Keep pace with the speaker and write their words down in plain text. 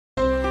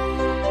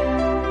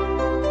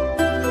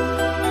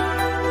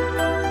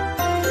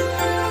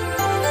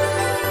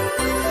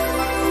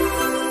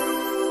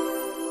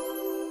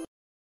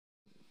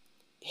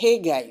Hey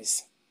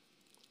guys,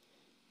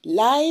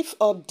 live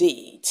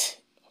update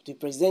of the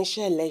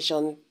presidential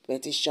election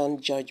petition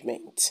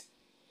judgment.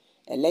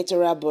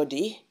 Electoral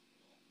body,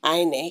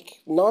 INEC,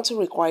 not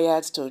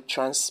required to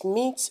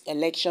transmit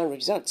election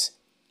results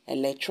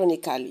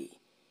electronically.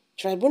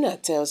 Tribunal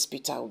tells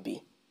Peter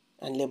Obi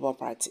and Labour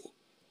Party.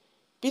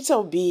 Peter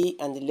Obi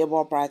and the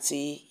Labour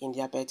Party in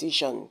their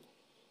petition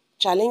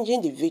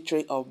challenging the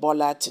victory of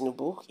Bola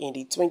Tinubu in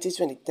the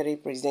 2023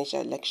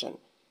 presidential election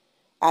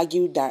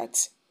argued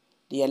that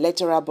the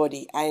electoral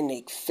body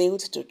INEC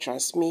failed to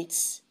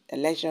transmit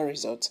election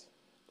results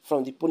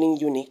from the polling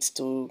units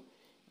to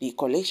the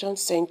collation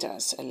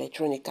centers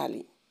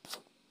electronically.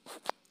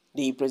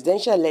 The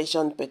Presidential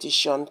Election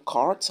Petition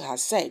Court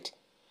has said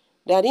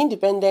that the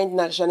Independent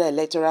National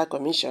Electoral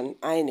Commission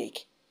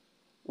INEC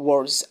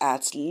was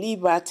at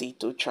liberty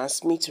to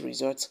transmit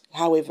results,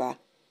 however,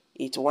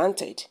 it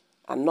wanted,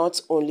 and not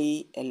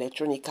only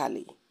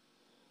electronically.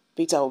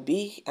 Peter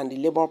Obi and the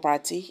Labour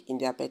Party in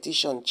their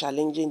petition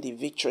challenging the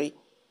victory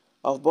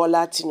of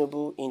Bola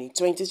Tinubu in the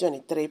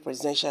 2023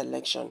 presidential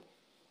election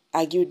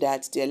argued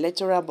that the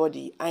electoral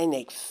body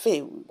INEC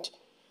failed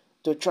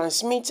to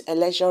transmit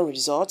election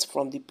results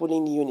from the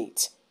polling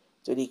unit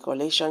to the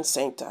collation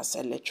centers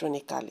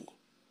electronically.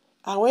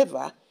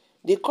 However,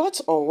 the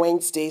court on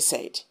Wednesday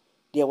said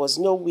there was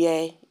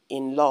nowhere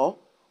in law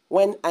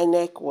when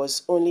INEC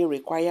was only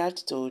required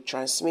to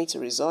transmit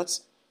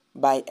results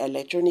by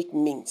electronic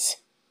means.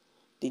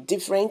 The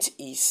difference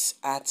is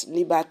at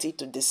liberty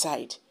to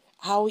decide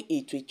how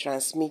it will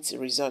transmit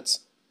results,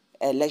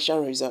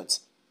 election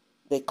results,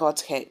 the court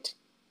held.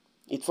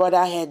 It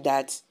further held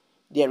that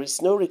there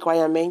is no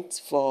requirement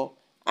for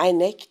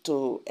INEC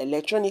to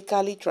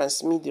electronically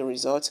transmit the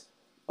results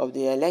of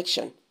the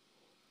election.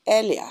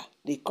 Earlier,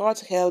 the court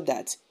held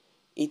that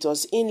it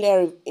was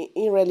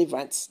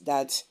irrelevant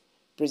that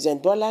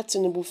President Bola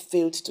Tinubu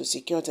failed to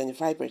secure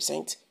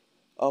 25%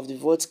 of the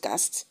votes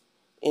cast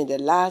in the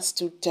last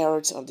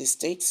 2/3 of the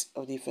states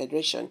of the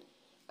Federation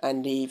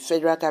and the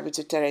Federal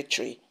Capital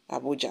Territory,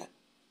 Abuja.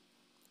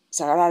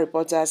 Sahara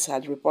reporters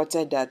had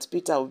reported that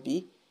Peter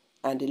Obi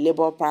and the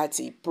Labour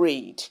Party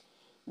prayed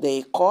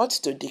the court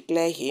to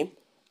declare him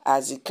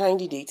as the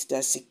candidate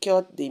that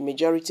secured the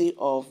majority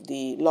of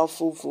the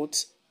lawful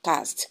votes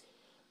cast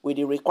with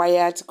the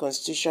required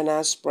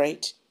constitutional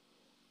spread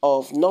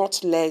of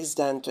not less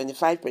than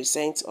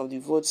 25% of the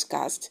votes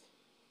cast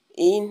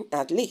in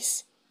at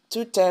least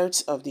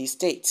 2/3 of the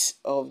states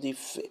of the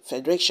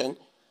Federation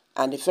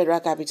and the Federal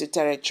Capital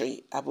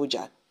Territory,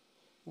 Abuja.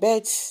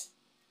 But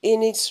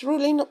in its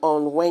ruling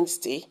on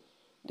Wednesday,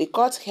 the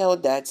court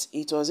held that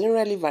it was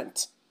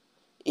irrelevant.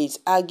 He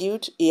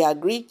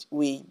agreed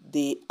with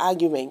the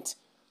argument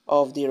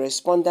of the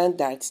respondent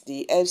that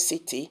the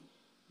FCT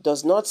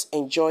does not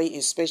enjoy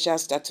a special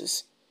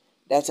status,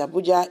 that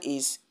Abuja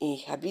is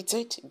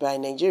inhabited by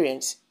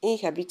Nigerians,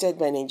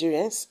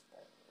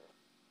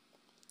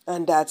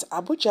 and that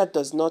Abuja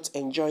does not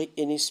enjoy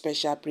any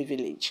special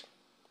privilege.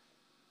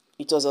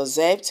 It was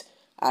observed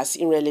as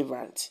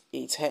irrelevant,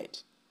 it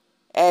held.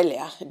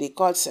 Earlier, the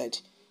court said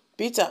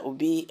Peter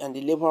Obi and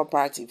the Labour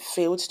Party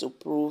failed to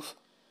prove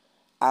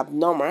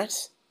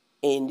abnormals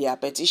in their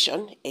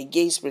petition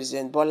against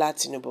President Bola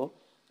Tinubu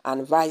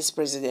and Vice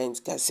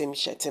President Kassim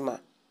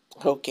Shettima.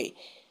 Okay,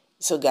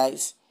 so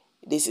guys,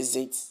 this is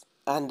it.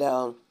 And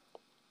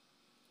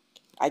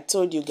I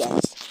told you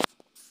guys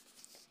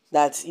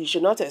that you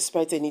should not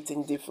expect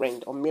anything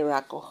different or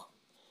miracle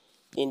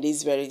in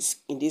this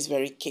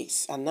very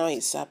case, and now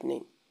it's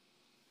happening.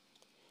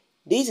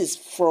 This is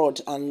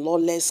fraud and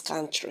lawless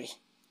country.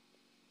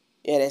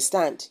 You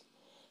understand?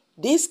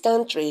 This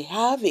country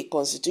have a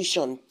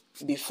constitution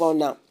before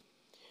now.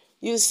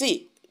 You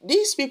see,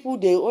 these people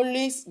they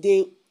always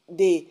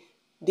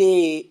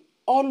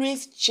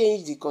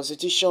change the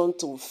constitution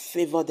to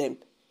favor them.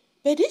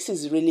 But this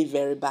is really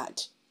very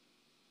bad.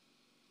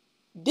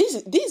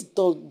 This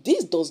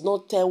does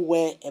not tell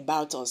well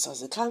about us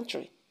as a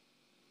country.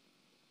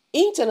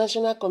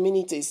 International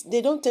communities,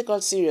 they don't take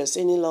us serious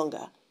any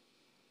longer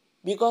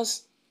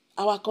because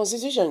our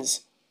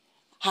constitutions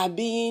have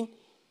been,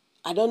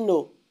 I don't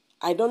know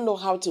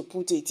how to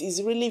put it. It's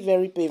really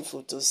very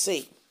painful to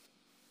say.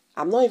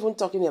 I'm not even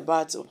talking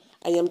about,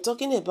 I am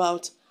talking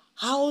about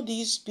how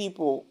these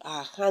people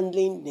are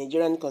handling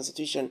Nigerian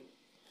constitution.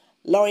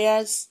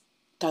 Lawyers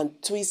can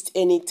twist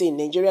anything.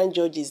 Nigerian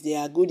judges, they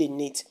are good in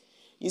it.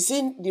 You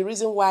see the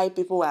reason why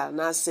people are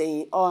now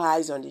saying all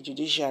eyes on the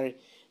judiciary,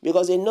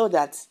 because they know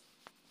that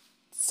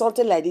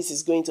something like this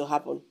is going to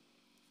happen.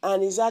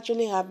 And it's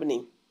actually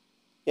happening.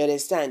 You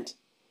understand?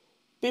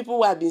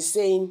 People have been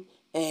saying,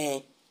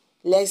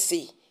 let's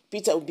see,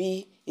 Peter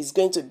Obi is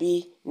going to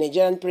be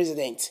Nigerian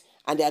president.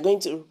 And they are going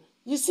to,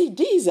 you see,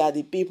 these are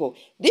the people.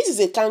 This is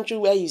a country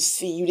where they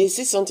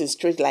see something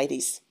straight like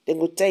this. They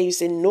will tell you,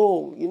 say,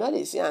 no, you know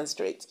they see it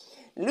straight.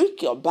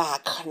 Look your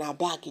back, now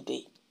back a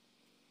day.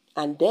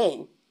 And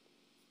then,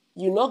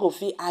 you not go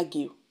feel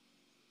argue.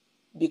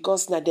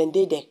 Because now then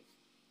they there.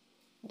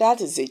 That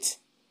is it.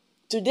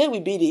 Today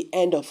will be the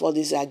end of all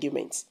these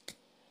arguments.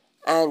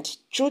 And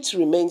truth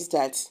remains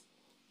that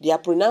Their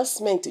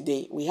pronouncement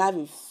today will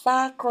have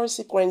far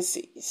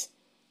consequences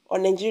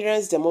on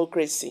Nigerians'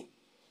 democracy.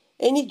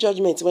 Any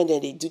judgment when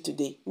they do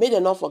today, may they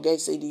not forget,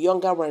 say the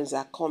younger ones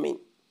are coming.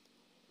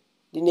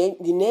 The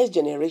next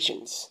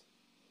generations.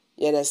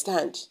 You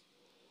understand?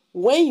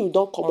 When you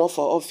don't come out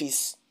for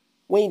office,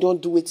 when you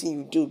don't do what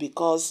you do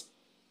because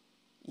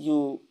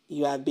you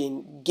have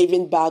been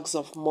given bags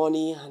of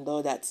money and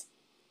all that,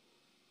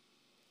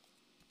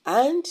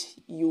 and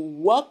you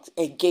worked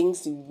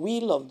against the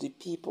will of the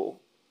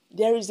people,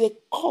 there is a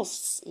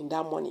cost in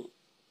that money.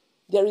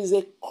 There is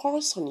a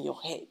cost on your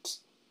head.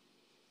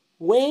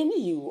 When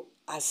you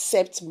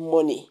accept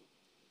money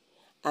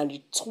and you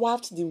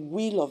thwart the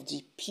will of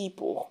the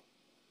people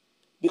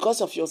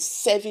because of your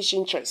selfish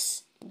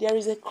interests, there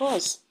is a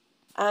cost,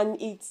 and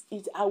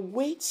it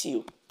awaits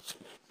you.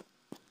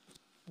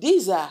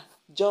 These are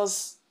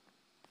just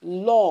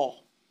law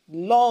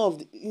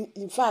of,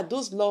 in fact,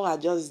 those laws are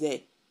just there.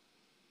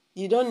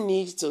 You don't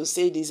need to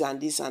say this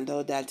and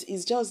all that.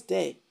 It's just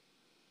there.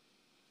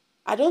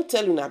 I don't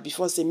tell una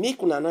before, say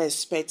make una not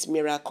expect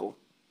miracle.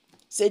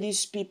 Say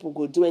these people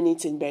go do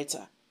anything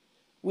better.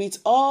 With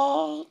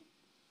all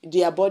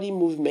their body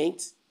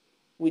movement,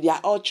 with their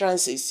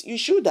utterances, you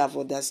should have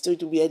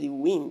understood where the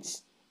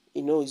wind,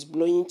 is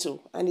blowing to,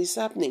 and it's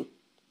happening.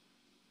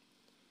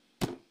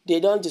 They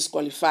don't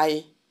disqualify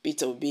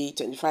P2B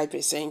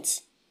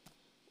 25%,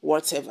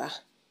 whatever.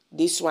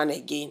 This one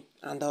again,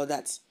 and all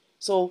that.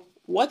 So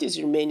what is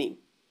remaining?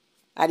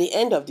 At the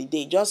end of the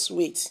day, just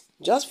wait.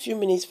 Just a few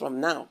minutes from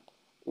now,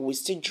 we will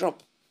still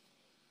drop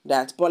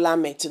that Bola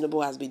Ahmed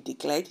Tinubu has been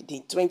declared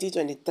the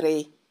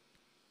 2023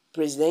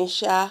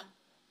 presidential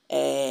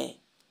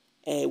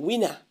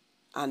winner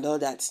and all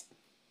that.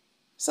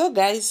 So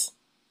guys,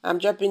 I'm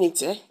dropping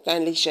it.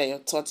 Kindly share your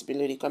thoughts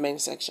below the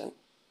comment section.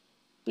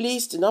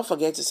 Please do not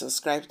forget to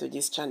subscribe to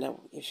this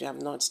channel if you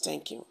have not.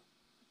 Thank you.